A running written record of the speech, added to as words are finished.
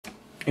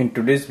In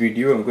today's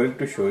video, I'm going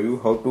to show you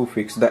how to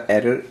fix the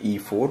error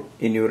E4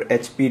 in your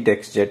HP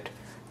DeskJet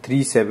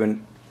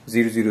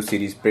 3700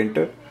 series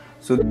printer.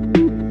 So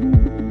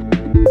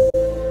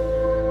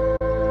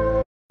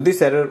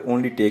this error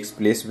only takes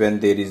place when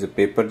there is a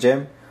paper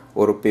jam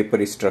or a paper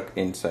is stuck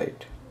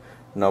inside.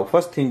 Now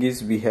first thing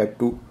is we have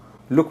to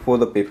look for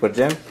the paper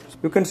jam.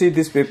 You can see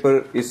this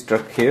paper is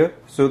stuck here.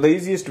 So the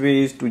easiest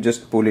way is to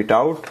just pull it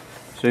out.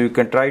 So you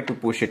can try to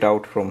push it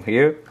out from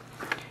here.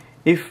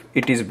 If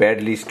it is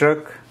badly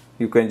stuck,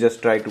 you can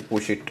just try to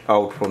push it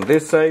out from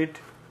this side.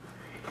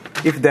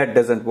 If that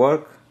doesn't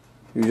work,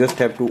 you just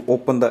have to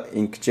open the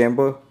ink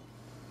chamber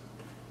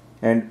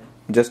and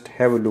just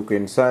have a look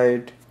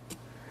inside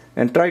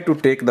and try to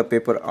take the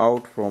paper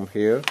out from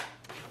here.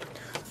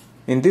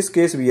 In this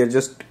case, we are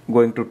just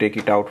going to take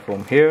it out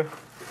from here.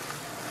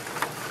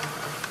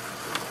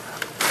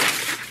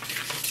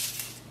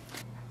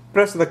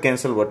 Press the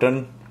cancel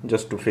button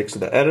just to fix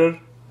the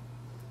error.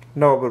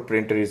 Now our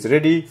printer is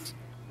ready,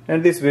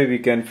 and this way we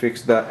can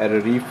fix the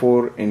error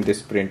E4 in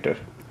this printer.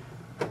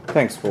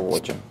 Thanks for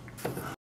watching.